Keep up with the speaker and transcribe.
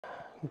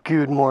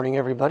Good morning,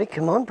 everybody.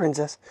 Come on,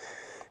 princess.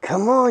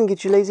 Come on,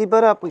 get your lazy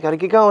butt up. We gotta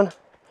get going.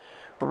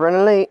 We're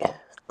running late.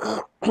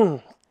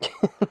 Alright,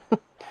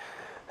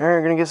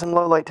 we're gonna get some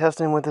low light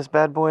testing with this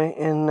bad boy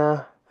in,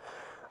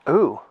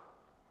 Ooh.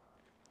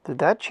 Did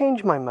that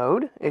change my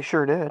mode? It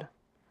sure did.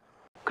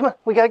 Come on,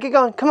 we gotta get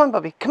going. Come on,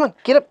 Bubby. Come on,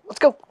 get up. Let's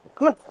go.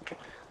 Come on.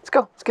 Let's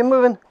go. Let's get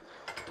moving.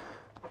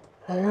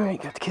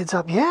 Alright, got the kids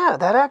up. Yeah,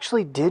 that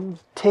actually did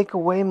take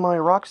away my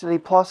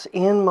Rocksteady Plus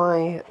and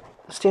my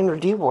standard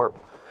D-Warp.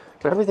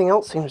 But everything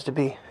else seems to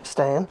be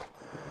staying.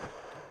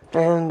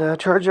 And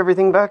charge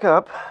everything back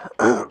up.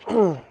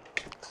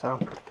 So,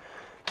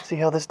 see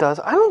how this does.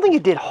 I don't think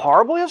it did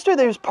horrible yesterday.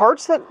 There's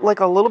parts that like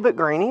a little bit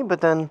grainy,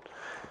 but then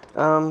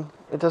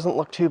it doesn't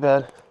look too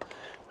bad.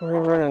 We're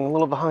running a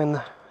little behind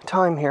the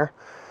time here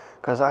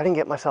because I didn't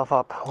get myself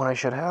up when I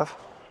should have.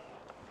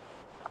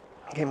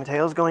 Okay,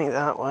 Mateo's going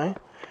that way.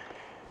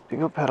 You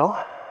go pedal.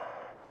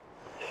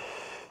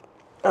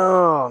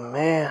 Oh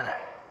man.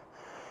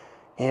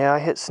 Yeah, I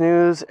hit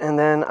snooze, and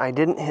then I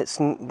didn't hit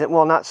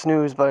well, not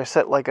snooze, but I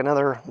set like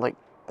another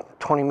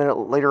 20-minute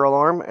later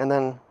alarm, and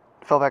then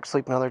fell back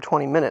asleep another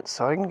 20 minutes,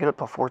 so I didn't get up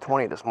till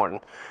 4:20 this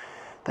morning.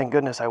 Thank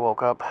goodness I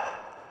woke up.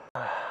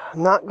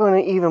 I'm not going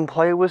to even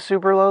play with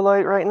super low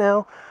light right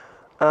now,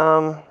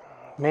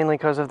 mainly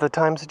because of the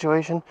time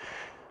situation.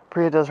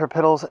 Priya does her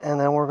pedals, and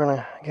then we're going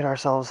to get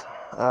ourselves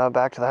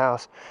back to the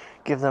house.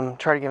 Try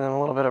to give them a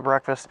little bit of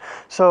breakfast.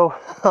 So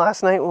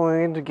last night when we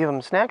went to give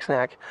them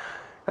snack,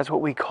 that's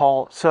what we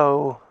call,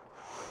 so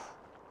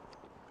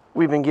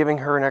we've been giving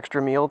her an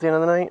extra meal at the end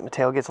of the night.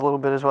 Mateo gets a little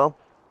bit as well.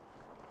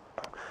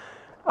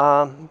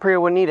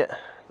 Priya wouldn't eat it.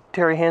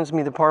 Terry hands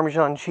me the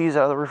Parmesan cheese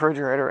out of the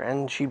refrigerator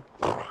and she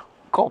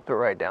gulped it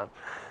right down.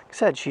 Like I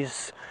said,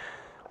 she's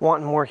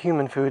wanting more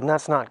human food, and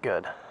that's not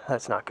good.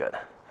 That's not good.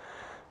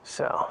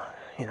 So,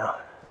 you know,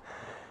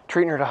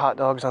 treating her to hot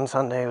dogs on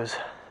Sunday was,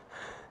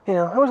 you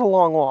know, it was a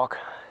long walk.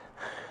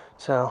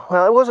 So,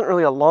 well, it wasn't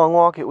really a long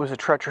walk, it was a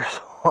treacherous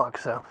walk,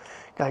 so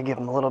gotta give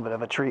them a little bit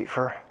of a treat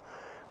for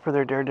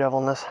their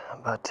daredevilness.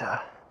 But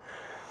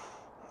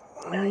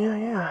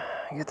yeah,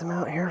 get them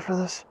out here for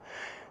this.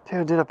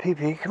 Taylor did a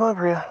pee-pee. Come on,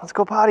 Priya, let's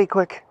go potty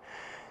quick.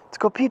 Let's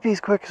go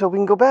pee-pees quick so we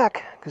can go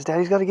back, because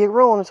Daddy's got to get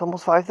rolling. It's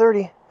almost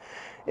 5:30,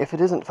 if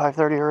it isn't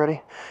 5:30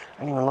 already.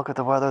 I didn't even look at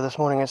the weather this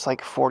morning. It's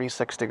like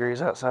 46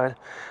 degrees outside,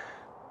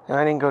 and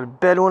I didn't go to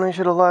bed when I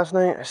should have last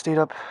night. I stayed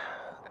up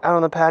out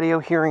on the patio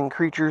hearing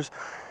creatures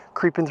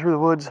creeping through the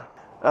woods,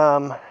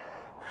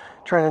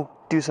 trying to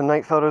do some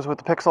night photos with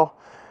the Pixel.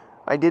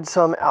 I did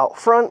some out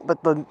front,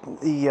 but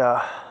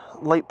the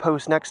light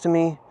post next to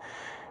me,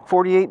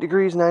 48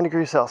 degrees, 9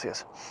 degrees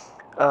Celsius.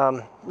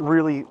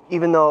 Really,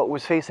 even though it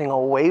was facing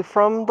away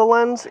from the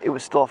lens, it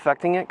was still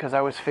affecting it because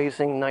I was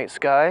facing night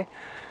sky.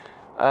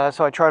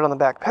 So I tried on the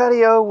back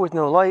patio with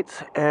no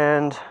lights,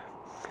 and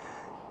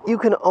you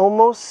can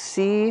almost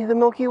see the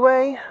Milky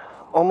Way.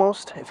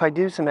 Almost. If I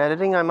do some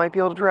editing, I might be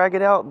able to drag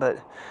it out, but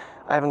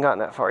I haven't gotten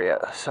that far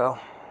yet. So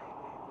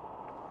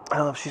I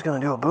don't know if she's going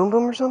to do a boom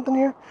boom or something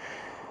here.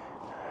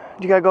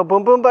 You got to go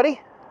boom boom,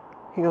 buddy?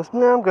 He goes,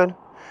 no, I'm good.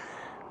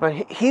 But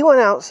he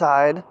went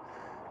outside,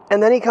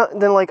 and then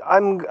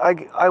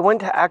I went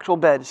to actual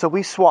bed. So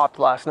we swapped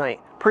last night.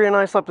 Priya and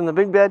I slept in the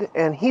big bed,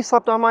 and he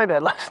slept on my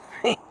bed last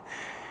night.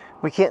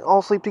 We can't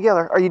all sleep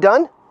together. Are you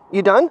done?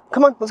 You done?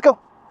 Come on, let's go.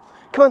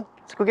 Come on,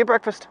 let's go get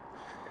breakfast.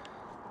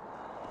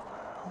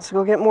 Let's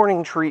go get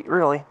morning treat,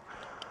 really.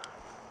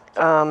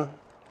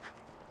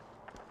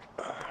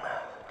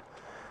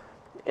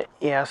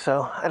 Yeah,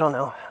 so I don't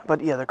know,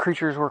 but yeah, the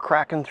creatures were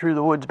cracking through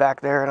the woods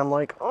back there, and I'm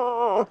like,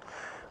 oh.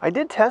 I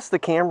did test the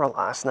camera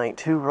last night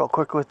too, real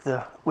quick with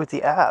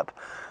the app.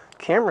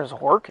 Camera's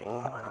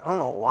working. I don't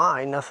know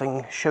why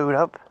nothing showed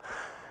up.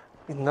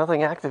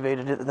 Nothing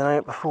activated it the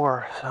night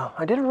before. So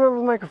I did remember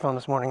the microphone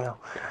this morning though,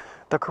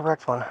 the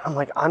correct one. I'm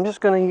like, I'm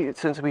just gonna,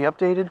 since we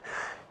updated,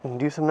 and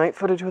do some night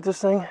footage with this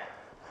thing.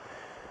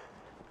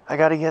 I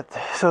gotta get,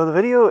 so the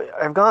video,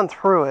 I've gone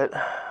through it,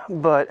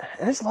 but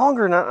and it's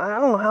longer than, I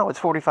don't know how it's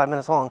 45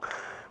 minutes long,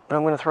 but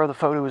I'm gonna throw the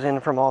photos in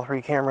from all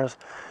three cameras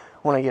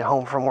when I get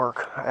home from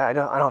work. I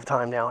don't have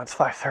time now. It's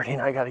 5:30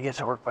 and I gotta get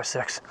to work by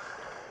 6.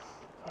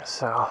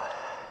 So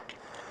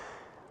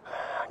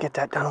get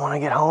that done when I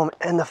get home.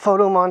 And the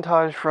photo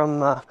montage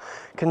from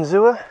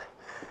Kanzua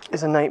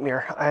is a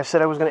nightmare. I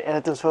said I was gonna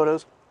edit those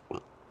photos.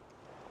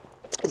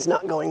 It's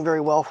not going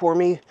very well for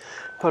me.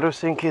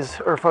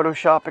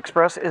 Photoshop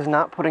Express is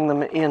not putting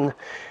them in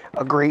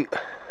a great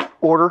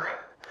order.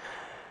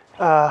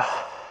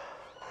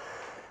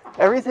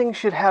 Everything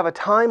should have a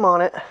time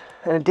on it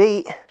and a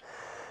date,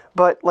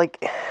 but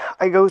like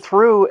I go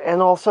through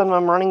and all of a sudden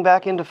I'm running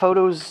back into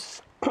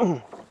photos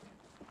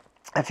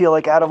I feel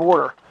like out of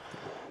order.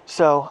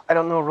 So I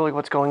don't know really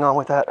what's going on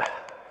with that.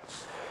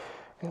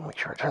 And make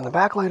sure I turn the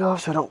backlight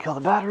off so I don't kill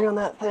the battery on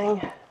that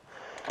thing.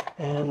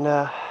 And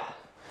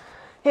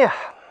yeah,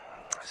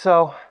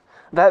 so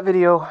that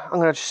video, I'm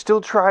going to still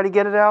try to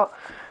get it out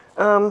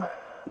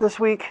this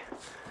week.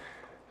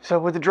 So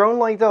with the drone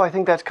light though, I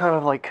think that's kind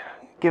of like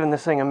giving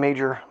this thing a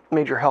major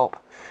help.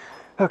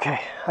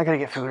 Okay, I gotta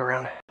get food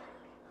around.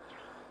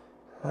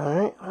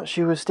 Alright,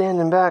 she was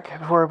standing back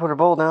before I put her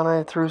bowl down.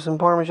 I threw some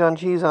Parmesan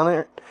cheese on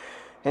it,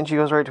 and she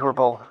goes right to her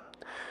bowl.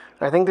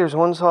 I think there's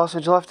one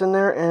sausage left in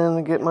there,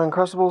 and get my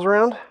Uncrustables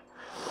around.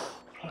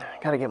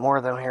 Gotta get more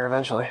of them here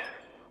eventually.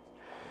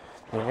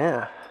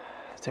 Yeah,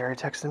 Terry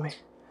texted me.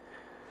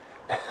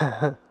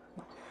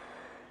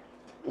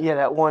 Yeah,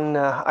 that one,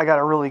 I got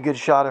a really good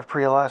shot of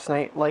Priya last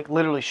night, like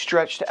literally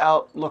stretched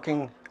out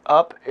looking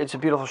up. It's a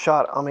beautiful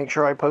shot. I'll make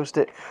sure I post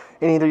it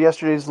in either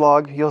yesterday's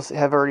vlog. You'll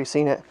have already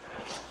seen it,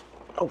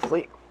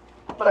 hopefully.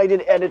 But I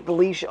did edit the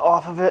leash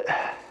off of it,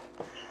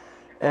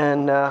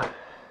 and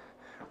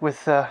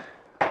with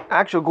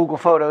actual Google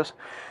Photos,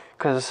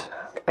 because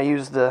I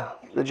used the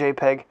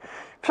JPEG.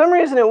 For some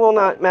reason, it will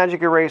not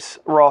magic erase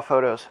raw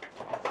photos.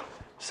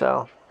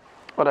 So,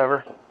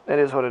 whatever. It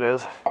is what it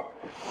is.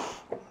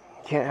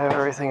 Can't have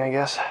everything, I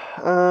guess.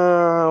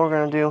 We're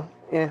gonna do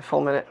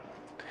full minute,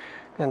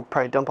 and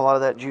probably dump a lot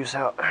of that juice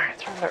out. All right,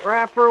 throw that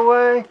wrapper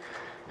away.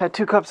 Had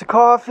 2 cups of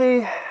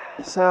coffee,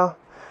 so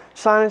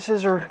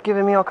sinuses are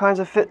giving me all kinds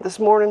of fit this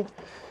morning.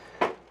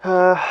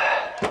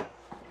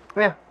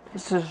 Yeah,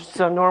 this is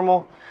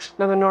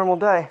another normal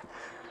day.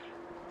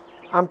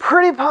 I'm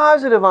pretty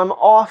positive I'm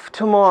off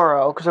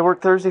tomorrow because I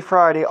work Thursday,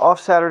 Friday,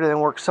 off Saturday, then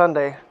work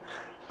Sunday.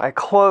 I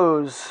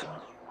close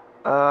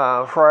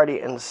Friday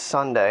and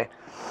Sunday.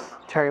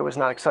 Terry was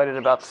not excited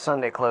about the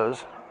Sunday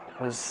close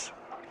because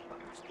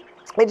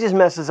it just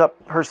messes up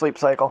her sleep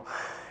cycle,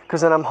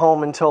 because then I'm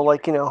home until,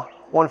 like,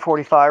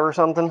 1:45 or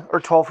something, or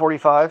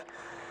 12:45,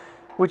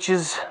 which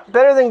is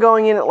better than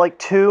going in at like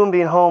 2 and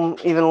being home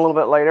even a little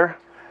bit later,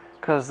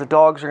 because the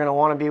dogs are going to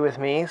want to be with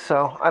me.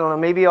 So I don't know,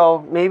 maybe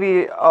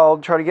I'll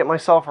try to get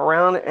myself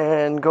around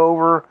and go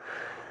over,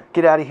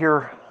 get out of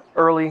here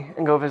early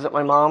and go visit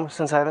my mom,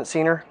 since I haven't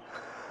seen her.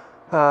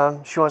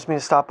 She wants me to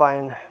stop by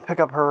and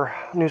pick up her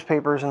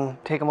newspapers and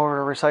take them over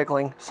to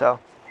recycling, so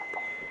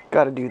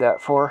got to do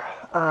that for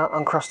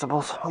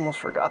Uncrustables. Almost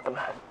forgot them.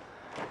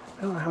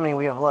 I don't know how many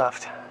we have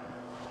left.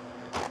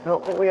 I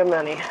don't think we have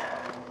many.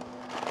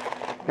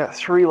 Got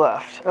 3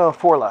 left. Oh,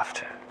 4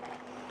 left.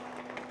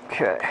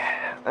 Okay,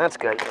 that's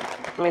good.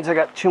 That means I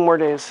got 2 more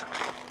days.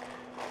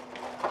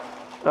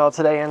 Well,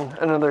 today and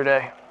another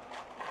day.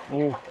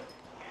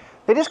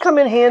 They just come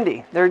in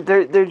handy. They're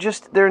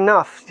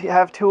enough. You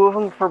have 2 of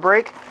them for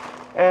break,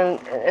 and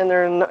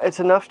it's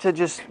enough to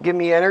just give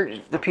me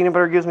energy. The peanut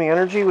butter gives me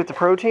energy with the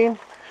protein,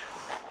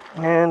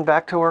 and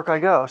back to work I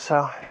go.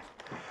 So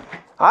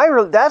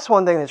that's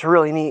one thing that's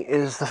really neat,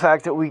 is the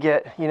fact that we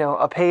get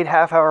a paid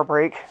half-hour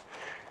break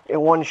in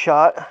one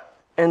shot,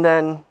 and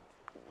then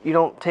you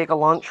don't take a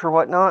lunch or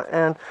whatnot.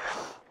 And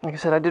like I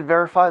said, I did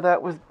verify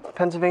that with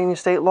Pennsylvania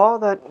state law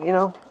that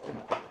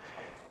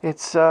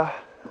it's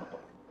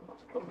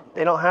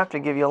they don't have to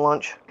give you a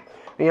lunch.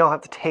 You don't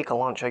have to take a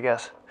lunch, I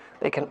guess.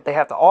 They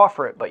have to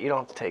offer it, but you don't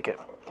have to take it.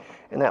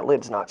 And that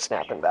lid's not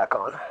snapping back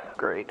on.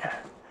 Great.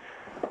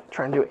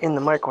 Trying to do it in the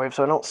microwave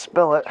so I don't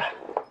spill it.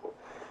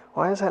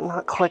 Why is that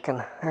not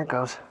clicking? There it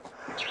goes.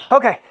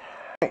 Okay.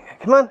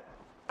 Come on.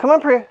 Come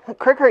on, Priya.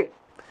 Cray.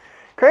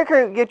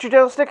 Get your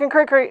dough stick and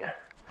cray.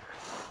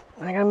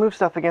 I gotta move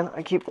stuff again.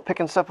 I keep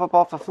picking stuff up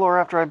off the floor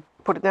after I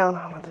put it down.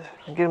 I'm gonna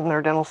give them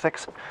their dental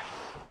fix.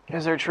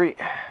 Here's their treat,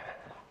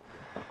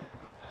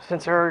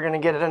 since they're going to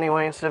get it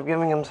anyway, instead of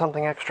giving them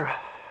something extra.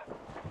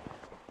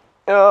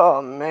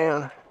 Oh,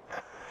 man.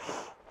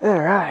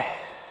 Alright.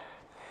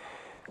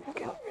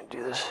 Okay, I'm going to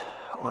do this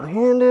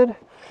one-handed.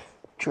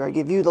 Try to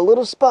give you the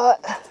little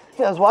spot.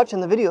 Yeah, I was watching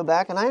the video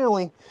back, and I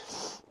only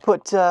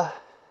put, I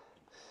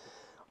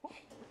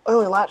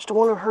only latched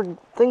one of her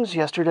things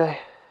yesterday.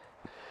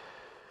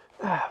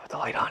 Put the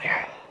light on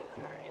here.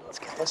 Alright, let's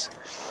get this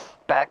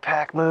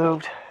backpack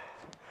moved.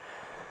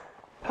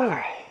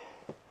 Alright.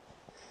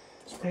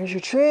 There's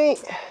your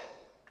treat.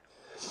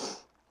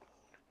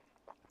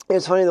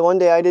 It's funny, the one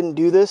day I didn't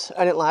do this,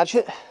 I didn't latch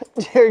it.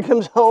 Jerry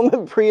comes home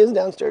and Priya's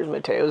downstairs.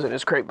 Mateo's in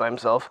his crate by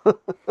himself.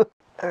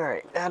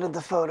 Alright, added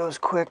the photos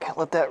quick.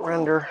 Let that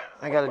render.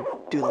 I gotta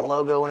do the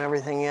logo and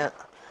everything yet.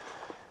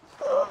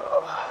 So,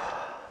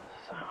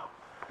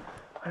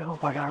 I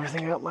hope I got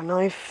everything. I got my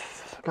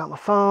knife, got my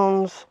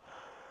phones.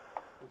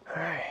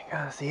 Alright,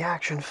 got the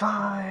Action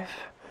 5.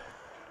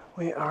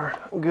 We are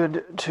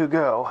good to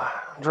go.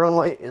 Drone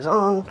light is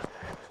on,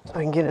 so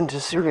I can get into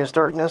serious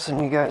darkness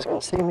and you guys can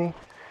see me.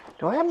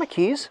 Do I have my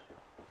keys?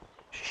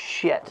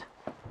 Shit.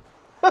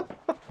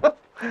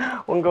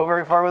 Wouldn't go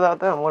very far without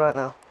them, would I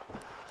know?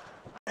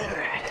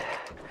 Alright.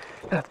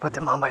 I have to put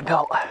them on my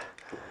belt.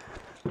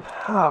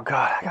 Oh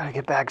god, I gotta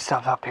get bag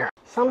stuff up here.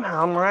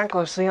 Somehow,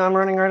 miraculously, I'm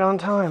running right on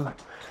time.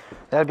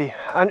 That'd be...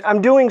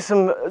 I'm doing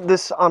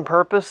this on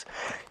purpose,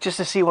 just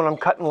to see when I'm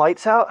cutting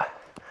lights out,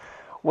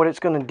 what it's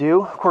going to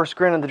do. Of course,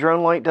 granted, the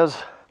drone light does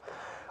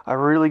a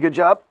really good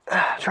job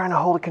trying to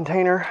hold a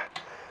container.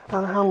 I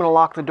don't know how I'm going to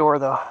lock the door,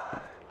 though.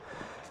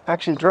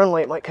 Actually, the drone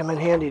light might come in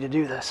handy to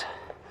do this.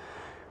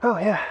 Oh,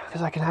 yeah,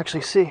 because I can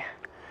actually see.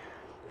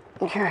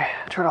 Okay,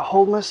 try to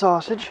hold my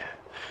sausage.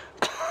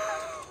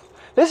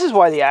 This is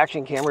why the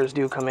Action cameras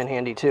do come in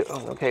handy, too.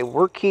 Okay,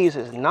 work keys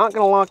is not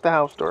going to lock the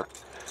house door.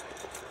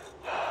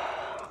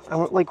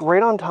 I'm like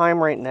right on time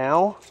right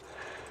now,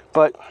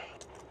 but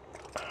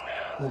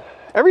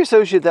every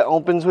associate that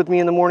opens with me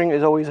in the morning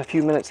is always a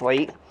few minutes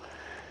late.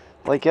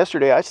 Like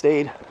yesterday, I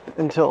stayed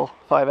until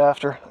 5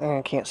 after.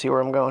 I can't see where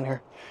I'm going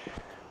here.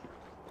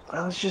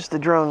 Well, it's just the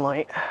drone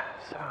light.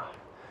 So,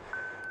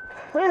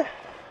 a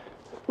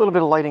little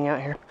bit of lighting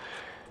out here.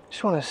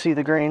 Just want to see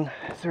the grain,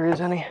 if there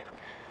is any.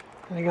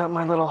 And I got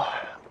my little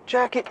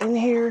jacket in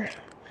here.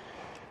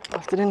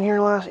 Left it in here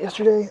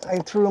yesterday. I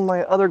threw in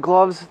my other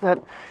gloves.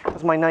 That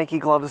was my Nike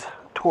gloves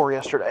tore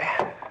yesterday.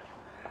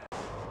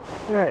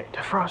 All right,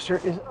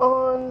 defroster is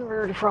on.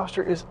 Rear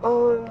defroster is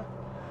on.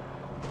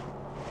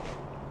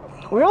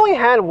 We only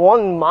had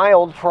one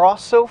mild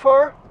frost so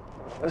far.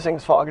 This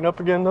thing's fogging up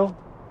again though.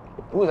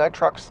 Ooh, that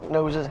truck's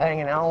nose is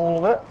hanging out a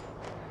little bit.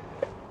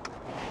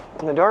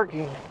 In the dark,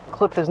 you can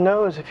clip his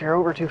nose if you're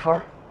over too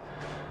far.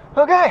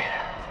 Okay,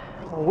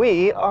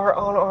 we are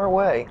on our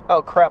way.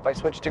 Oh crap, I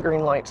switched to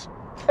green lights.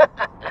 This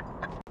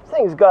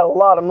thing's got a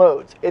lot of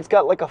modes. It's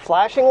got like a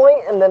flashing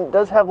light, and then it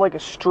does have like a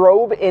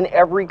strobe in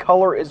every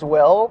color as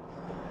well.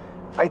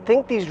 I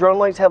think these drone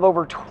lights have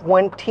over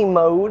 20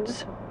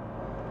 modes.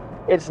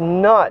 It's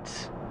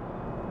nuts.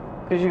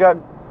 Because you got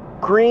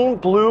green,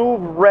 blue,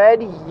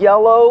 red,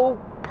 yellow,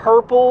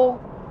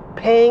 purple,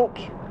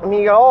 pink. I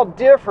mean, you got all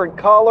different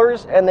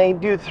colors, and they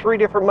do 3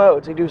 different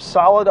modes. They do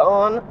solid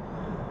on,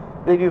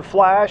 they do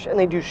flash, and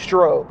they do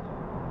strobe.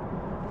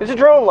 It's a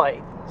drone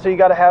light, so you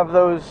got to have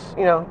those,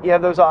 you know, you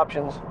have those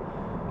options.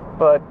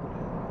 But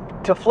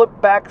to flip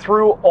back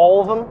through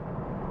all of them,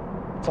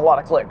 it's a lot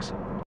of clicks.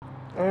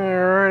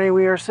 Alrighty,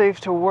 we are safe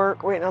to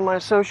work. Waiting on my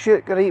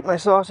associate. Gotta eat my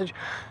sausage.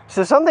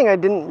 So something I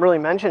didn't really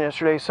mention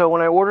yesterday. So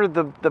when I ordered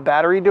the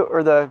battery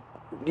or the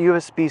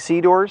USB-C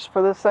doors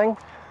for this thing,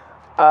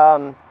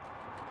 I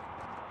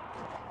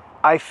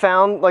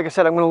found, like I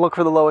said, I'm going to look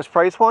for the lowest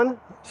price one.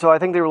 So I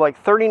think they were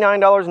like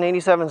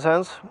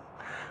 $39.87.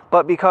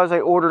 But because I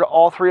ordered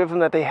all 3 of them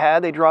that they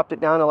had, they dropped it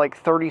down to like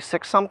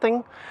 36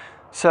 something.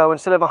 So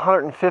instead of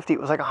 150, it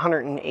was like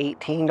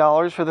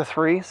 $118 for the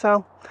 3.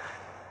 So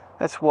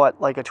that's what,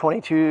 like a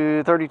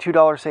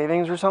 $32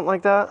 savings or something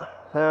like that.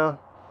 So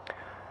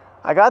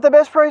I got the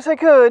best price I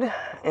could,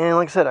 and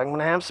like I said, I'm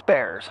gonna have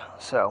spares,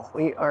 so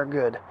we are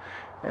good.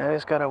 And I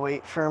just gotta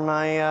wait for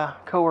my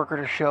coworker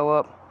to show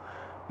up.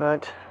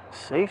 But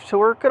safe to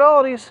work at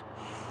Aldi's.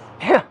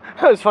 Yeah,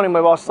 it was funny.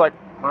 My boss was like,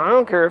 I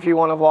don't care if you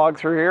want to vlog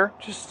through here,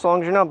 just as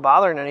long as you're not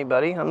bothering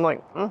anybody. I'm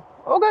like,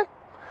 okay.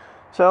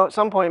 So at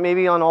some point,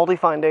 maybe on Aldi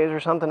Find Days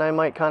or something, I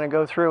might kind of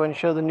go through and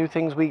show the new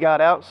things we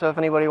got out. So if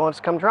anybody wants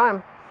to come try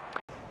them.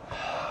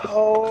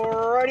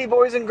 Alrighty,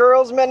 boys and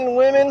girls, men and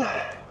women,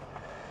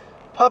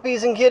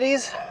 puppies and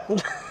kitties.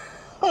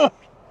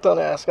 Don't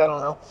ask, I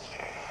don't know.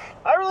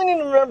 I really need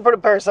to remember to put a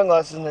pair of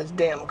sunglasses in this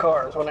damn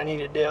car is what I need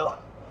to do.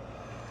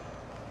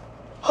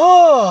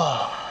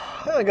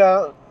 Oh, I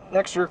got an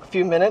extra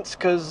few minutes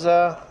because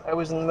I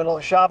was in the middle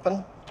of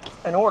shopping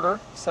an order,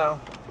 so.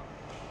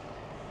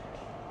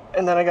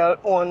 And then I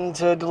got one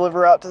to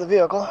deliver out to the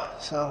vehicle,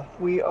 so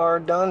we are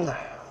done.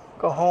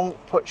 Go home,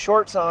 put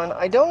shorts on.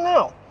 I don't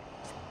know.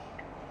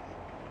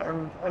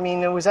 I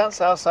mean, it was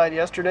outside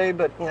yesterday,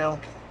 but, you know,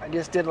 I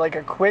just did like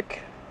a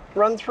quick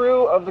run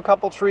through of the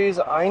couple trees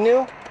I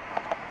knew.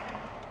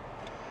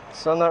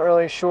 So I'm not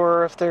really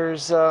sure if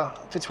there's,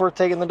 if it's worth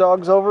taking the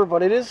dogs over,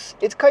 but it's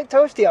quite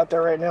toasty out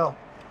there right now.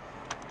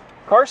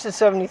 Karst is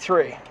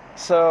 73,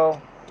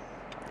 so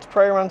it's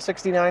probably around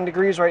 69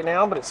 degrees right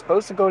now, but it's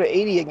supposed to go to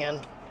 80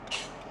 again.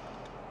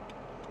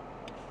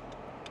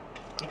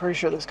 I'm pretty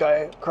sure this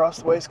guy across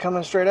the way is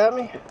coming straight at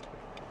me.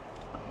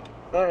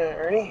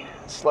 Alrighty,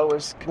 slow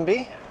as can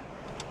be.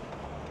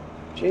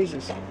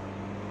 Jesus.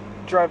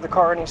 Drive the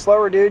car any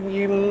slower, dude,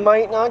 you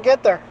might not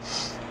get there.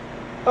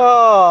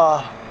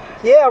 Oh,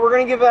 yeah, we're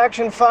gonna give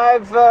Action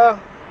 5, I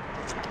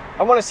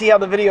wanna see how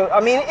the video,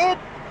 I mean,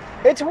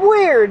 it's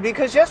weird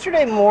because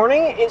yesterday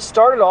morning it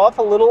started off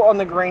a little on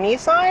the grainy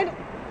side,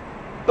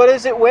 but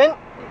as it went,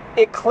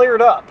 it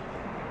cleared up.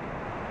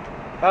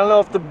 I don't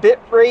know if the bit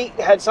rate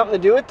had something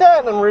to do with that,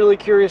 and I'm really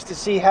curious to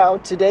see how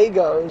today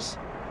goes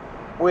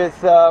with,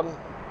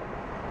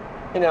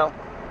 you know,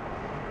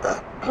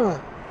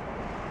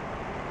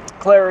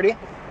 clarity.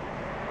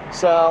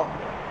 So,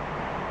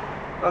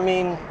 I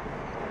mean,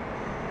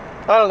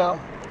 I don't know.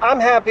 I'm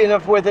happy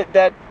enough with it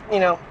that, you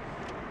know,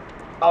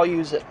 I'll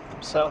use it.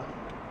 So,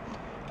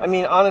 I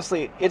mean,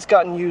 honestly, it's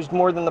gotten used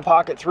more than the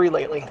Pocket 3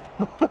 lately.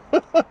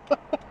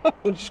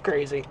 Which is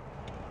crazy.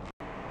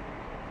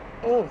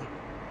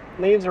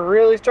 Leaves are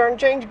really starting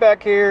to change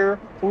back here.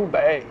 Ooh,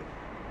 babe.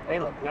 They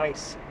look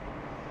nice.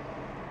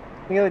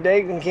 The other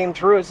day when it came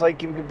through, it's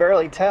like you could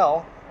barely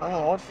tell. I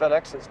don't know what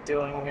FedEx is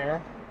doing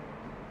here.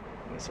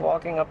 He's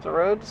walking up the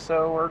road,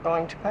 so we're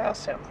going to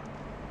pass him.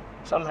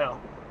 Somehow.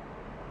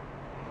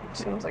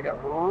 Seems like a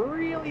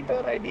really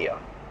bad idea.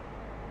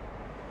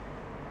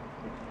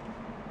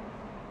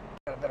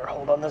 Got a better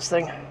hold on this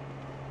thing.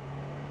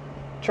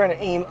 Trying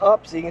to aim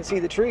up so you can see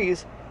the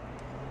trees.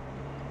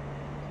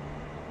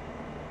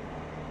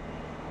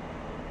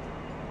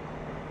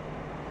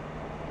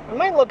 I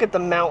might look at the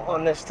mount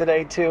on this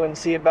today too and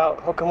see about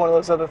hooking one of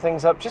those other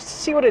things up just to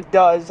see what it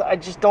does. I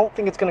just don't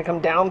think it's going to come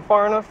down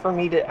far enough for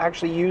me to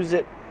actually use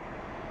it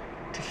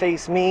to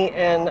face me,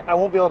 and I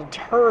won't be able to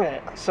turn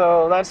it,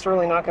 so that's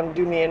really not going to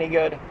do me any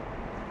good.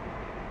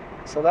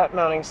 So that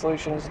mounting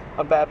solution is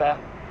a bad.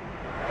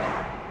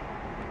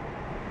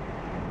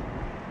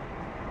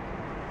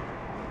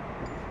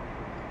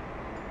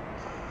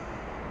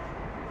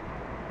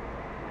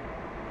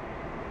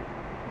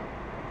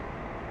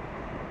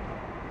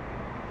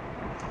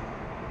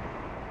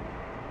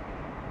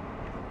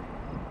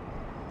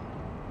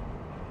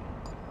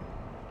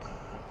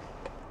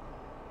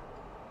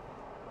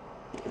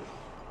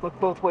 Look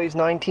both ways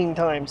 19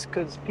 times,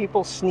 because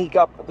people sneak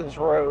up this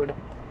road.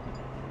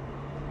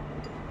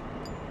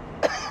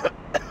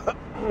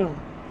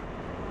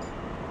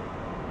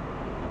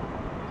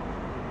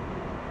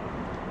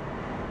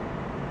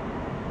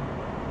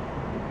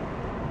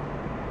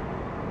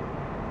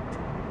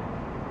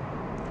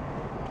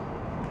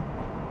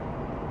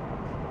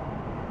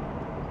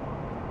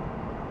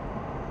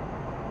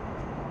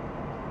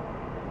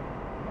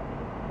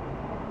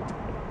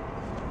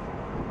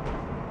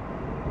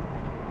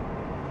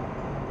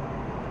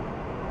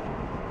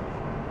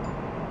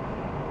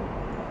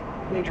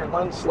 Major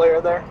lens flare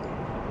there.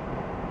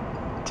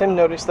 Tim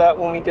noticed that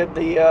when we did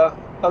the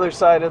other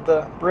side of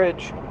the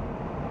bridge.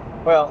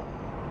 Well,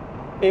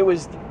 it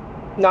was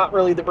not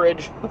really the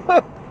bridge.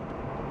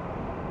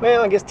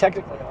 Well, I guess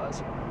technically it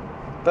was.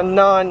 The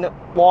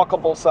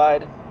non-walkable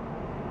side.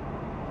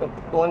 The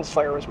lens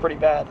flare was pretty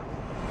bad.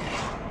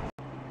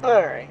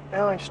 Alright,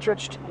 now I've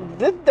stretched.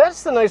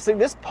 That's the nice thing.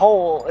 This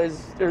pole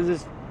is, there's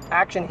this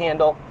action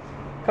handle.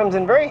 Comes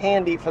in very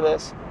handy for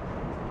this.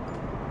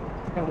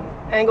 Can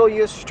angle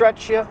you,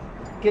 stretch you,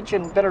 get you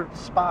in a better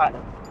spot-ish.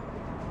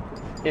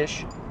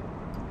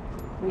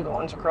 Ooh, the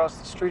ones across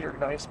the street are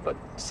nice, but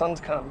the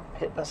sun's kind of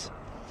hitting us.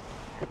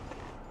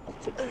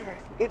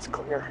 It's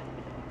clear.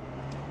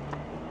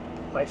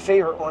 My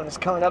favorite one is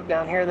coming up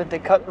down here that they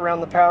cut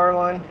around the power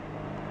line.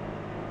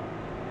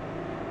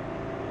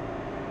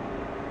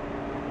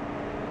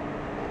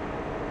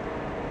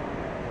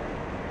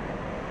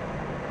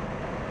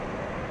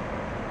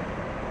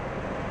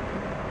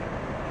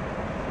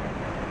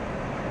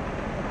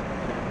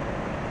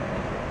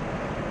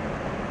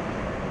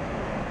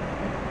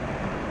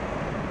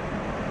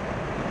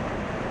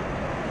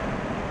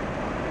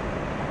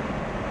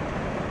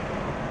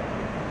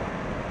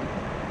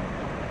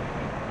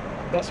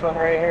 This one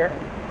right here.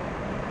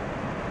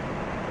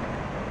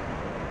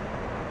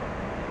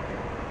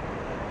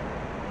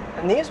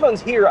 And these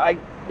ones here,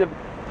 the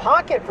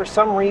Pocket for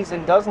some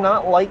reason does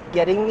not like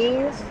getting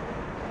these.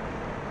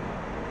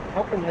 I'm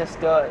hoping this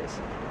does.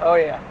 Oh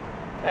yeah,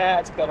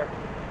 that's better.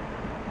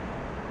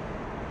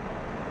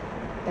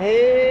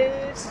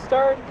 It's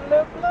starting to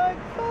look like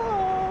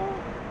fall.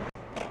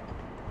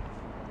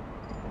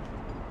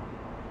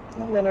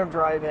 And then I'll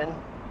drive in.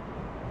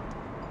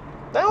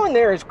 That one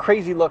there is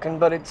crazy looking,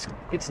 but it's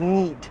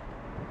neat.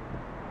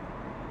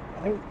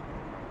 I think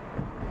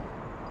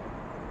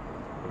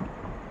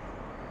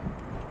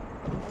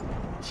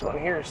this one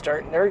here is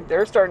starting.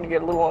 They're starting to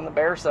get a little on the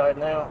bare side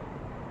now.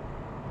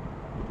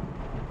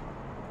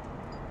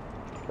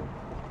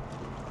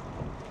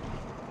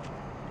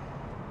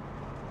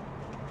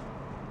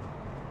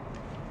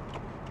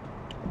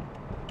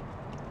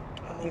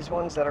 And these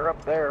ones that are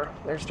up there,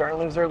 they're starting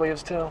to lose their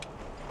leaves too.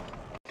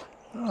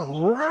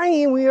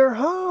 Alright, we are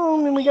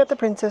home and we got the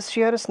princess. She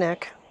had a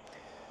snack.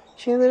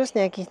 She had a little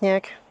snacky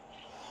snack.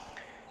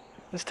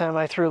 This time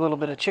I threw a little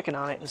bit of chicken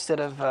on it instead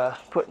of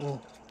putting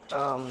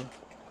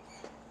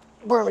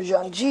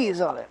Parmesan cheese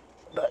on it.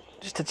 But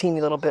just a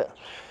teeny little bit.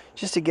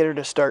 Just to get her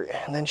to start.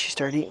 And then she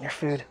started eating her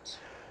food.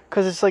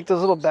 Because it's like those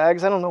little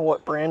bags. I don't know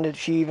what brand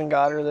she even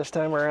got her this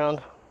time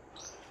around.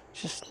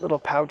 Just little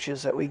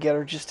pouches that we get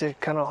her just to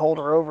kind of hold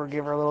her over.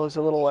 Give her those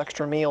little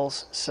extra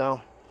meals.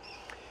 So,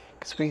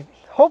 because we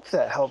hope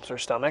that helps her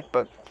stomach,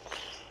 but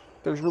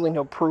there's really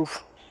no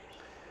proof.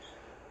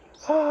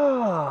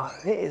 Oh,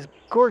 it is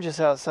gorgeous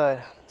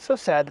outside. So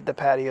sad that the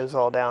patio's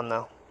all down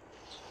though.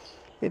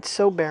 It's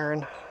so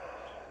barren.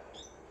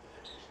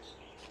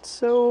 It's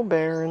so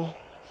barren.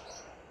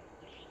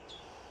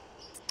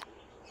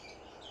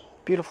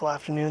 Beautiful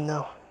afternoon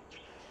though.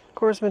 Of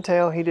course,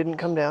 Mateo, he didn't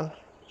come down.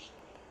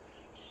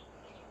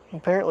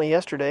 Apparently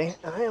yesterday,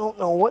 I don't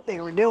know what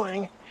they were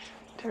doing.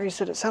 Terry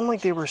said it sounded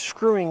like they were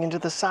screwing into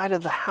the side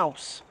of the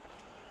house.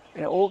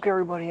 And it woke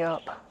everybody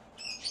up.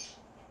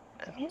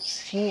 I don't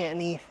see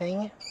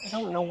anything. I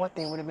don't know what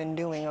they would have been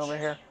doing over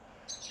here.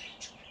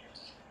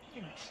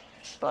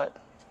 But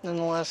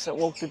nonetheless, it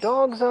woke the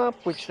dogs up,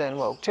 which then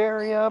woke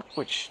Terry up,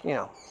 which, you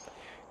know,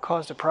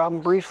 caused a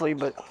problem briefly,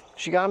 but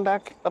she got him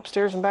back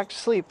upstairs and back to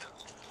sleep.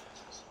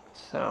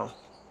 So,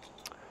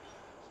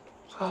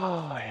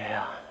 oh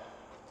yeah.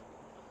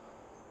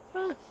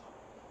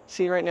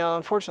 See, right now,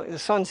 unfortunately, the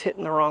sun's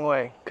hitting the wrong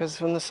way. Because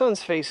when the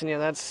sun's facing you,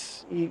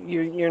 that's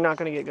you're not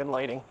going to get good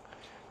lighting.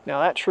 Now,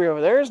 that tree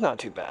over there is not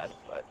too bad,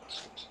 but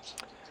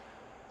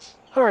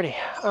Alrighty,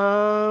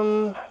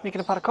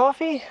 making a pot of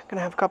coffee,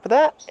 gonna have a cup of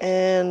that,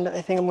 and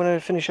I think I'm gonna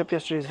finish up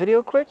yesterday's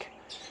video quick.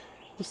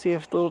 We'll see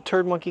if the little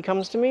turd monkey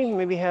comes to me,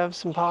 maybe have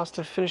some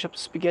pasta, finish up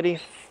spaghetti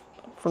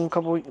from a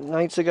couple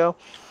nights ago,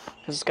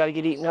 because it's gotta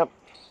get eaten up.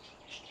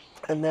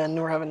 And then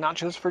we're having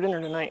nachos for dinner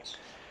tonight.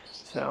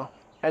 So,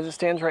 as it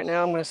stands right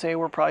now, I'm gonna say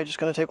we're probably just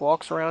gonna take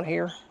walks around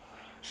here.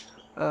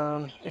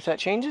 If that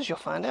changes, you'll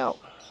find out.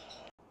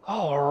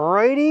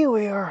 Alrighty,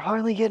 we are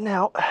finally getting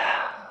out.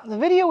 The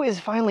video is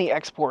finally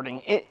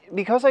exporting.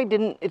 Because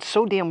it's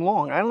so damn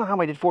long. I don't know how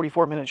I did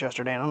 44 minutes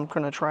yesterday, and I'm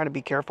going to try to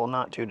be careful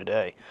not to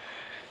today.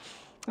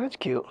 That's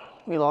cute.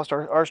 We lost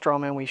our straw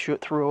man we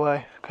threw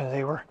away because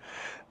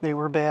they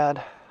were bad.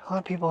 A lot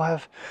of people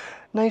have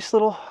nice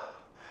little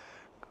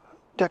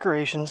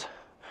decorations.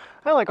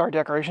 I like our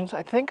decorations.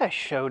 I think I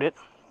showed it.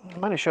 I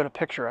might have showed a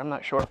picture, I'm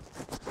not sure.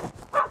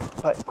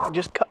 But I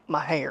just cut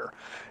my hair,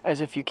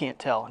 as if you can't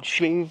tell, and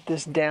shaved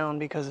this down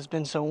because it's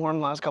been so warm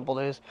the last couple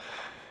days.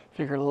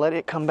 Figure let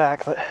it come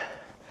back, but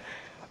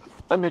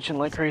I'm itching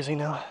like crazy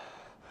now.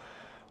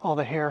 All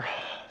the hair.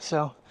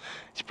 So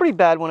it's pretty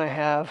bad when I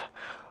have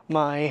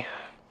my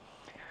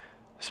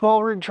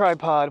small rig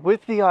tripod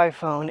with the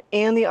iPhone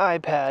and the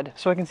iPad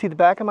so I can see the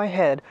back of my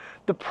head.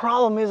 The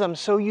problem is I'm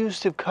so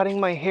used to cutting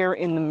my hair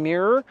in the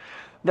mirror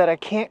that I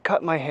can't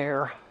cut my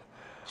hair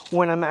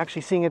when I'm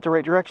actually seeing it the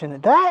right direction.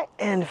 That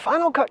and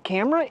Final Cut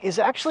camera is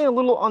actually a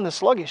little on the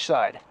sluggish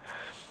side.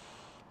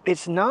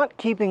 It's not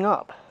keeping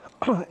up.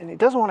 And it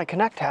doesn't want to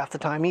connect half the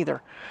time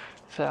either.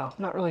 So, I'm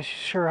not really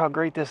sure how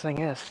great this thing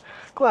is.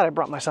 Glad I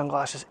brought my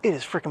sunglasses. It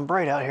is freaking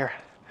bright out here.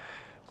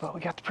 But we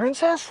got the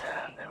princess.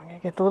 Then we're going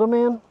to get the little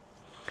man.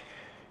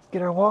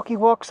 Get our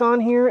walkie-walks on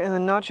here and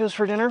then nachos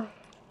for dinner.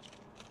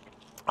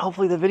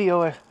 Hopefully the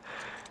video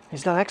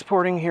is done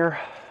exporting here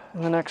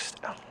in the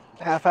next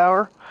half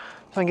hour.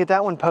 So I can get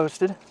that one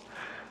posted.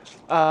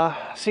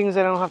 Seeing as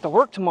I don't have to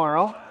work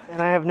tomorrow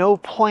and I have no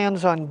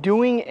plans on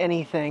doing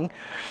anything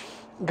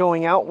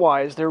going out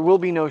wise, there will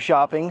be no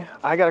shopping.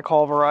 I gotta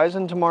call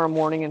Verizon tomorrow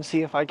morning and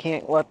see if I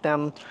can't let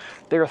them.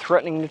 They're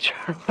threatening to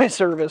turn my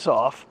service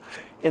off.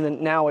 And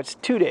then now it's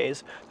 2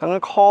 days. I'm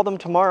gonna call them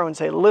tomorrow and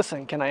say,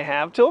 listen, can I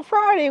have till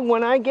Friday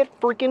when I get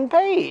freaking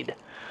paid?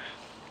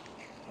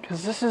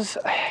 Because this is,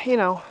 you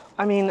know,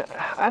 I mean,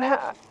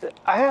 I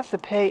have to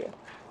pay.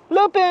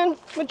 Lupin,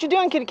 what you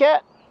doing, kitty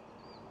cat?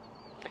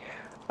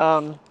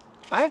 I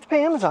have to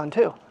pay Amazon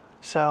too.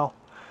 So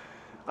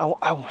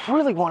I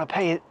really want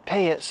to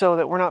pay it so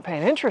that we're not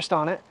paying interest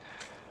on it,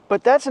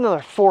 but that's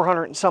another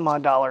 400 and some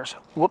odd dollars.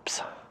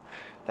 Whoops.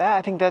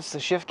 I think that's the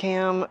shift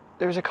cam.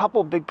 There's a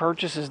couple big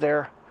purchases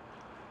there.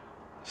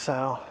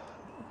 So,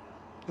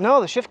 no,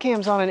 the shift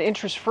cam's on an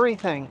interest-free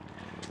thing.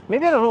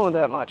 Maybe I don't owe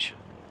that much.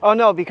 Oh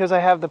no, because I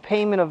have the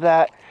payment of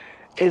that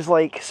is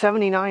like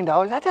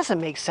 $79. That doesn't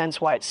make sense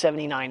why it's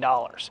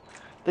 $79.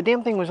 The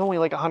damn thing was only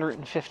like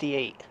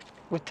 $158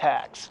 with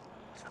tax.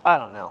 I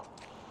don't know.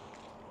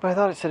 But I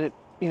thought it said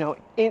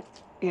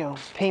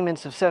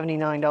payments of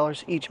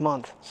 $79 each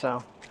month.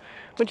 So,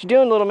 what you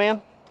doing, little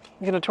man?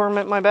 You gonna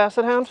torment my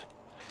basset hound?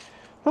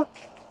 Huh?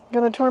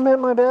 Gonna torment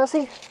my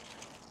bassie?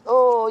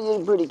 Oh,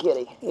 you're a pretty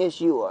kitty.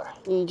 Yes, you are.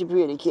 You're a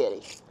pretty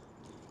kitty.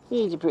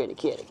 You're a pretty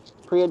kitty.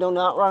 Priya, do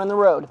not run in the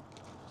road.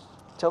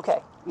 It's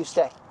okay. You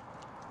stay.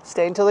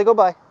 Stay until they go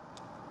by.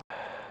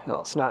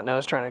 Little snot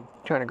nose trying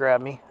to grab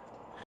me.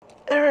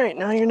 All right,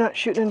 now you're not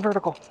shooting in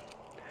vertical.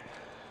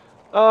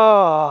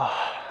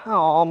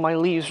 Oh, my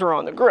leaves are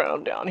on the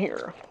ground down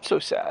here. So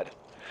sad.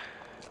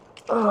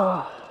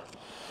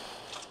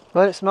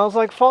 But it smells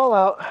like fall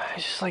out.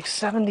 It's just like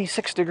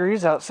 76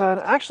 degrees outside.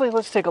 Actually,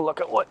 let's take a look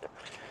at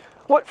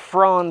what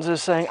Franz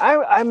is saying.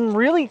 I'm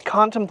really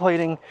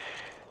contemplating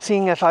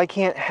seeing if I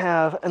can't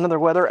have another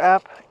weather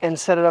app and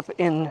set it up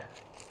in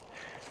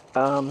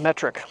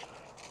metric.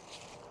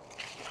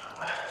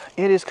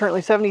 It is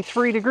currently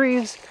 73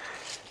 degrees,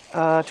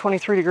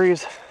 23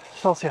 degrees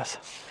Celsius.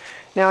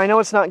 Now, I know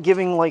it's not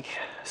giving like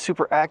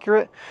super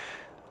accurate.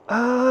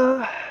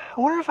 I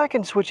wonder if I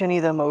can switch any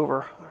of them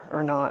over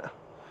or not.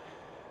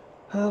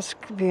 This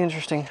could be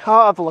interesting.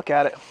 I'll have to look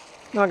at it.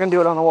 I'm not going to do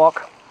it on the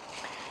walk.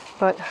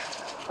 But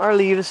our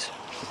leaves,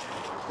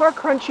 our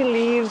crunchy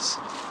leaves.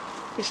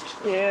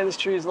 This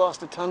tree's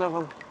lost a ton of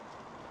them.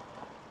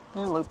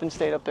 And Lupin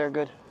stayed up there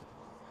good.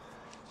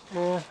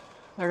 Yeah,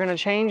 they're going to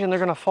change and they're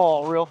going to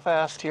fall real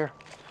fast here.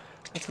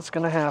 That's what's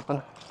going to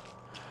happen.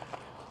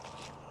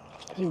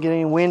 If you get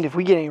any wind, if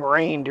we get any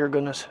rain, dear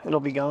goodness, it'll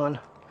be gone.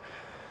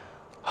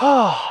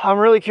 I'm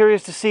really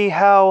curious to see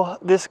how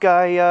this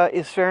guy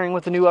is faring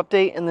with the new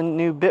update and the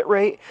new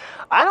bitrate.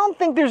 I don't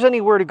think there's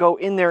anywhere to go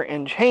in there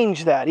and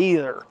change that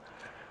either.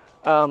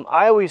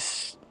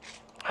 I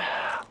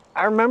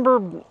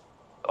remember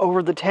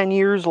over the 10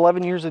 years,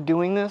 11 years of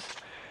doing this,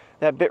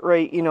 that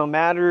bitrate,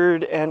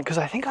 mattered. And because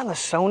I think on the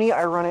Sony,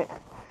 I run it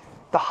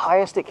the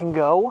highest it can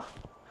go.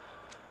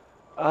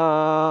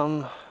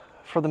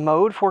 For the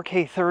mode,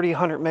 4K 30,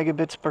 100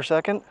 megabits per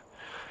second.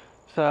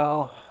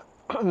 So,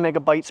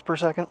 megabytes per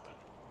second.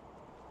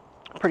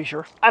 I'm pretty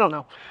sure. I don't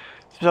know.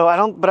 So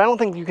but I don't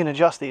think you can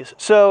adjust these.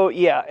 So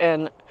yeah,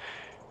 and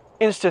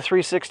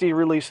Insta360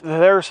 released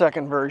their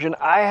second version.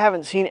 I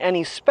haven't seen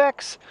any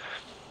specs,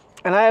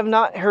 and I have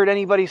not heard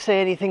anybody say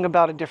anything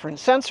about a different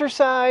sensor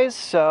size,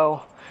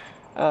 so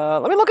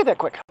let me look at that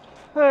quick.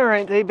 All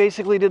right, they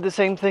basically did the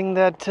same thing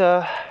that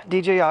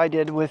DJI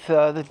did with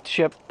the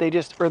chip.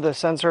 Or the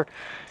sensor.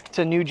 It's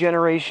a new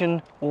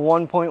generation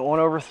 1.1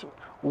 over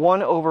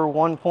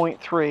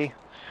 1.3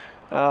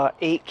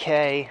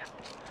 8K,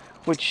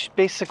 which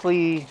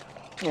basically,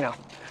 you know,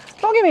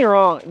 don't get me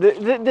wrong.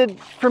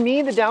 For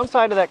me, the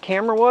downside of that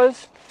camera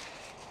was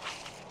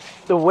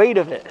the weight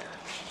of it.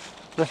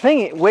 The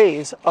thing, it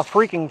weighs a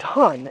freaking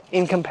ton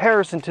in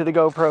comparison to the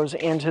GoPros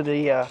and to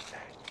the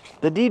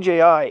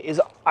DJI is,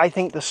 I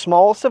think, the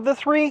smallest of the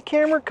three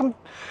camera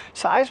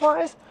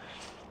size-wise,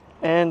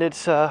 and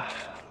it's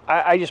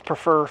I just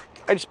prefer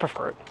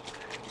it.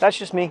 That's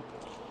just me,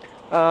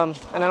 and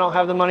I don't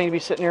have the money to be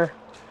sitting here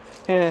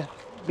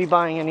be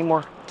buying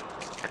anymore.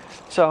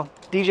 So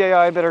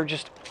DJI better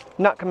just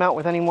not come out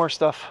with any more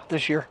stuff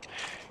this year,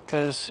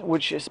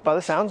 which is, by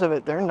the sounds of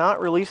it, they're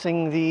not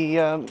releasing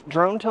the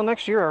drone till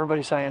next year,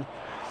 everybody's saying,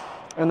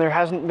 and there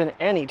hasn't been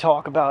any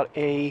talk about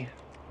a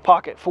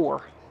Pocket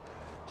 4.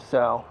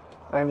 So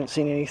I haven't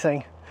seen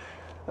anything.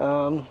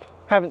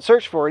 Haven't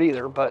searched for it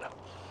either, but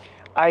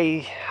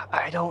I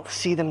don't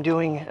see them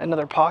doing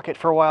another Pocket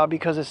for a while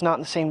because it's not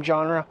in the same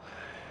genre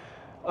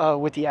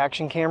with the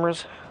action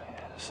cameras.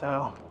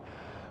 So,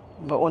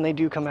 but when they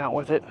do come out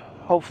with it,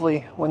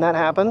 hopefully when that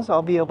happens,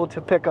 I'll be able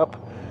to pick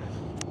up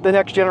the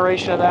next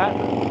generation of that.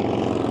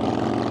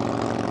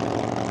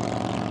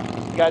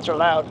 You guys are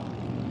loud.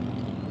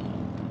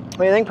 What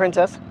do you think,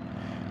 Princess?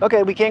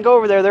 Okay, we can't go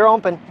over there. They're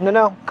open.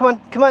 No. Come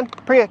on.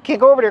 Priya, can't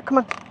go over there.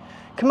 Come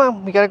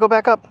on. We gotta go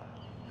back up.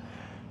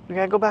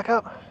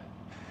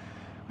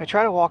 I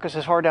try to walk us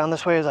as far down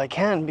this way as I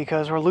can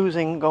because we're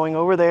losing going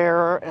over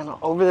there and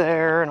all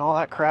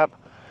that crap.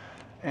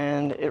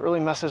 And it really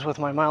messes with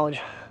my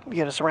mileage to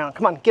get us around.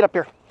 Come on, get up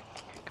here.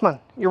 Come on.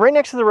 You're right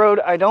next to the road.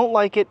 I don't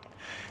like it.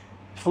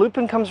 If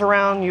Lupin comes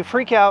around, you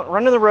freak out,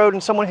 run to the road,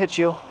 and someone hits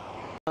you.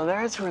 Oh,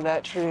 that's where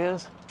that tree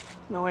is.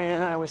 The way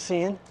I was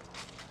seeing.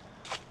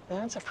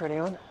 That's a pretty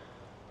one.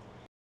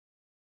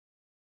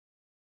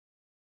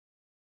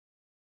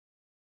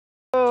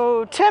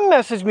 So Tim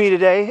messaged me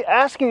today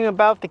asking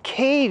about the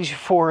cage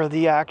for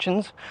the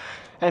Actions,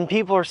 and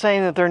people are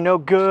saying that they're no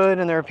good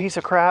and they're a piece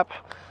of crap.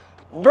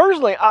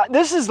 Personally,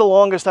 this is the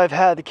longest I've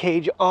had the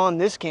cage on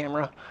this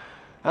camera.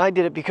 I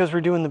did it because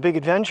we're doing the big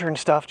adventure and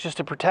stuff just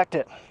to protect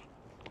it.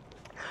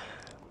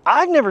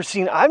 I've never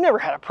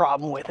had a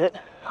problem with it.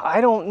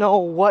 I don't know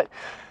what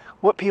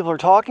people are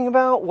talking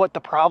about, what the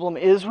problem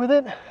is with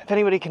it. If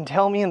anybody can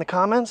tell me in the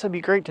comments, it'd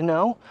be great to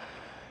know.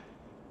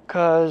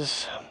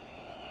 Because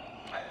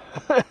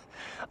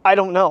I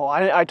don't know.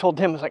 I told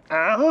him, I was like,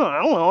 I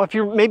don't know. If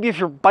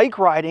you're bike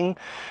riding,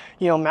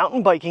 you know,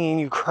 mountain biking, and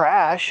you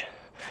crash,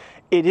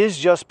 it is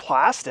just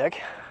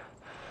plastic.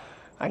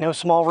 I know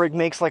Small Rig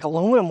makes like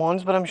aluminum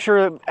ones, but I'm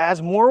sure it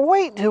adds more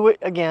weight to it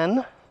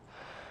again.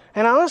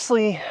 And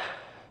honestly,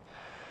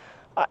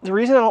 the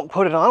reason I don't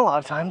put it on a lot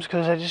of times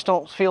because I just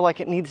don't feel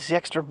like it needs the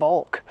extra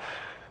bulk.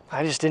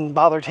 I just didn't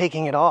bother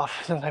taking it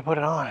off since I put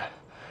it on.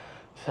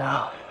 So,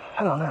 I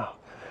don't know.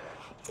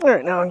 All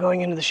right, now I'm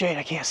going into the shade.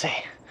 I can't see.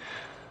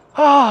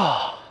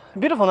 Oh,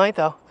 beautiful night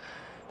though.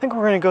 I think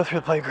we're gonna go through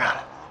the playground.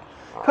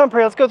 Come on,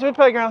 Priya, let's go through the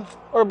playground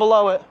or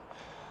below it.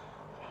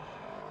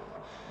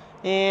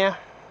 Yeah,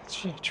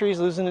 the tree's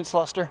losing its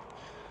luster.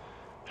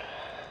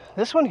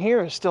 This one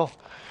here is still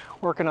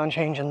working on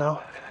changing though.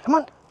 Come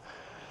on.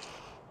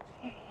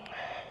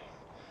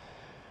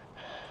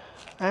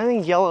 I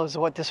think yellow is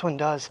what this one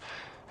does.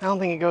 I don't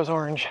think it goes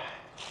orange.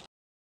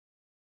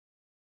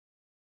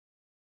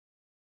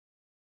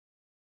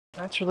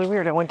 That's really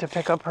weird. I went to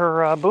pick up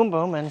her Boom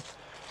Boom and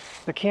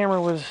the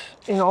camera was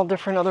in all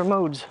different other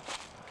modes.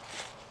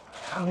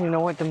 I don't even know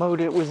what the mode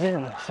it was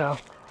in, so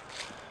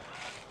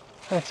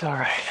that's all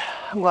right.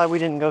 I'm glad we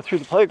didn't go through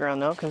the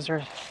playground though, because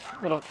there's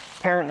a little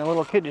parent and a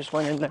little kid just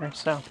went in there,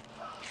 so.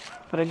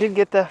 But I did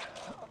get that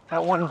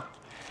one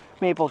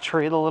maple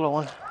tree, the little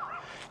one,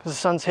 because the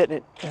sun's hitting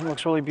it and it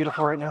looks really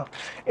beautiful right now.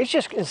 It's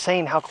just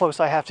insane how close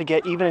I have to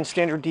get, even in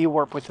standard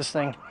D-warp with this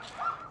thing,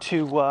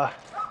 to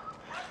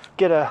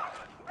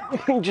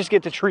just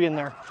get the tree in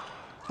there.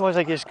 Otherwise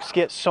I just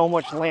get so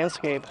much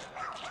landscape.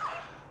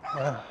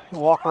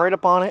 Walk right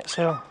up on it,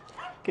 so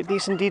get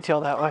decent detail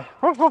that way.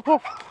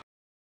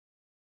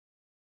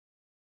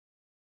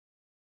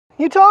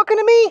 You talking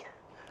to me?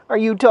 Are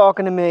you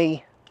talking to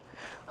me?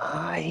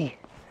 Hi.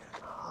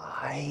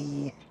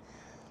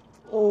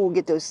 Oh,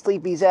 get those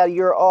sleepies out of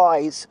your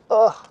eyes.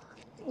 Ugh.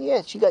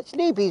 Yes, you got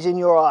sleepies in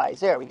your eyes.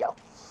 There we go.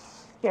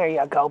 There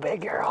you go,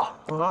 big girl.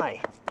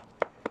 Hi.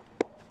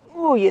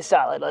 Oh, you're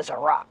solid as a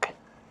rock.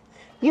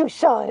 You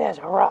solid as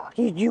a rock.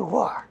 You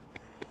are.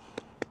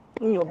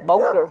 You're a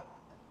boulder.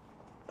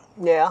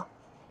 Yeah.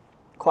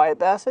 Quiet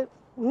basset,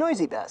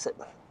 noisy basset.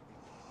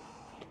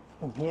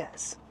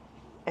 Yes.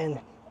 And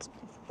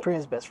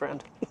Priya's best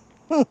friend.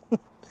 I'm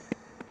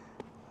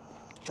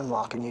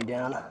locking you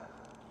down.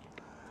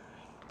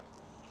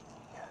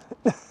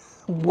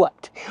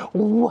 What?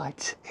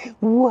 What?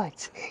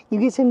 What? You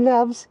get some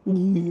loves?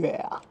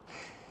 Yeah.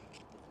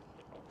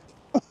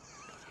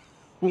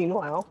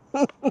 Meanwhile.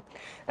 All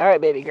right,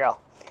 baby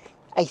girl.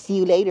 I see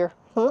you later.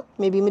 Huh?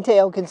 Maybe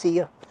Mateo can see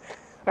you. All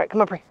right,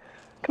 come on, Pri.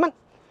 Come on.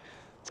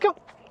 Let's go.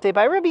 Say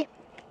bye, Ruby.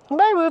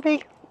 Bye,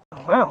 Ruby.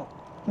 Wow.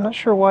 I'm not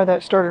sure why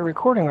that started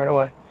recording right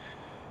away.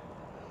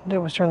 Did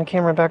was turn the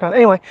camera back on.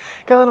 Anyway,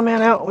 got little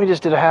man out. We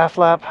just did a half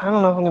lap. I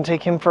don't know if I'm going to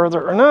take him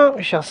further or not.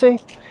 We shall see.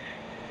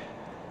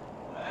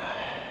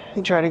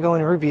 He tried to go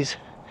in Ruby's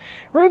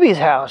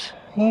house.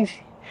 He's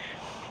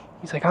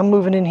like, I'm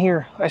moving in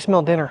here. I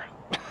smell dinner.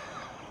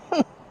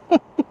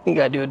 You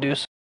got to do a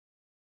deuce.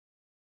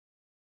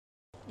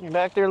 You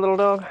back there, little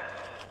dog?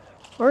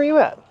 Where are you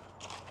at?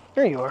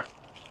 There you are.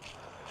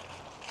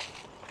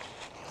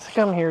 It's like,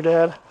 I'm here,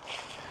 Dad.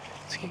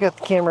 It's like you got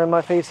the camera in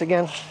my face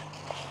again.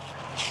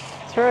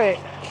 That's right.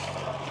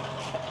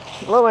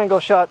 Low angle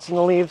shots in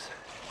the leaves.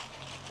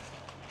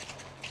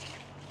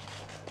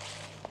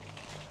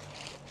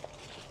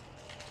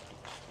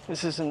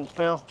 This isn't,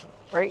 well,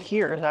 right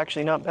here is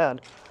actually not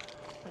bad.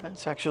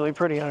 It's actually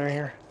pretty under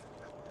here.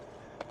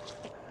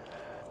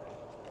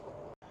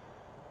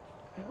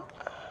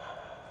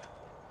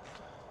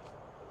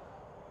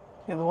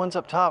 Yeah, the ones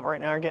up top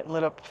right now are getting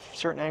lit up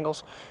certain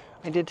angles.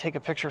 I did take a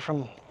picture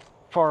from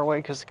far away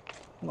because,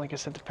 like I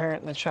said, the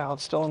parent and the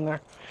child's still in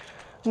there.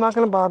 I'm not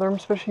going to bother him,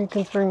 especially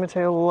considering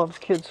Mateo loves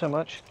kids so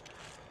much.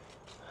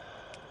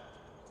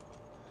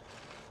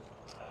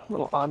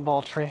 Little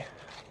oddball tree.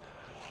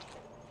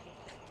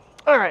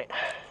 Alright,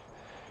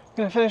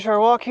 gonna finish our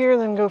walk here,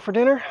 then go for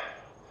dinner.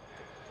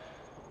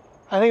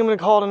 I think I'm gonna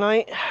call it a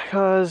night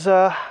because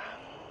I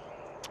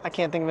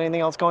can't think of anything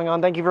else going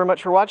on. Thank you very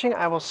much for watching.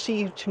 I will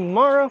see you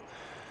tomorrow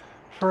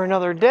for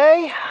another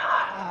day.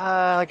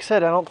 Like I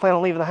said, I don't plan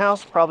on leaving the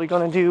house. Probably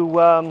gonna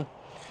do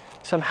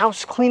some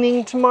house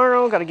cleaning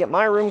tomorrow. Got to get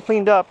my room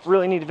cleaned up.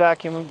 Really need to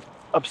vacuum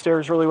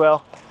upstairs really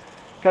well.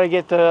 Got to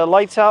get the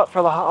lights out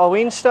for the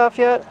Halloween stuff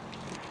yet.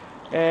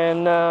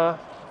 And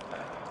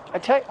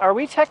are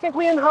we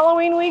technically in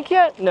Halloween week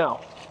yet? No,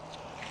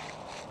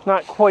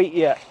 not quite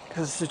yet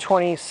because it's the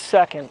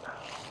 22nd.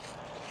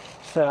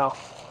 So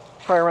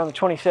probably around the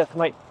 25th. I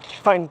might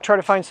try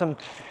to find some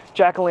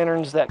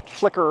jack-o'-lanterns that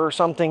flicker or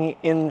something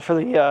in for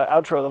the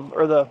outro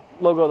or the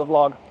logo of the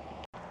vlog.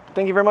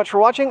 Thank you very much for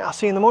watching. I'll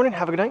see you in the morning.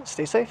 Have a good night.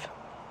 Stay safe.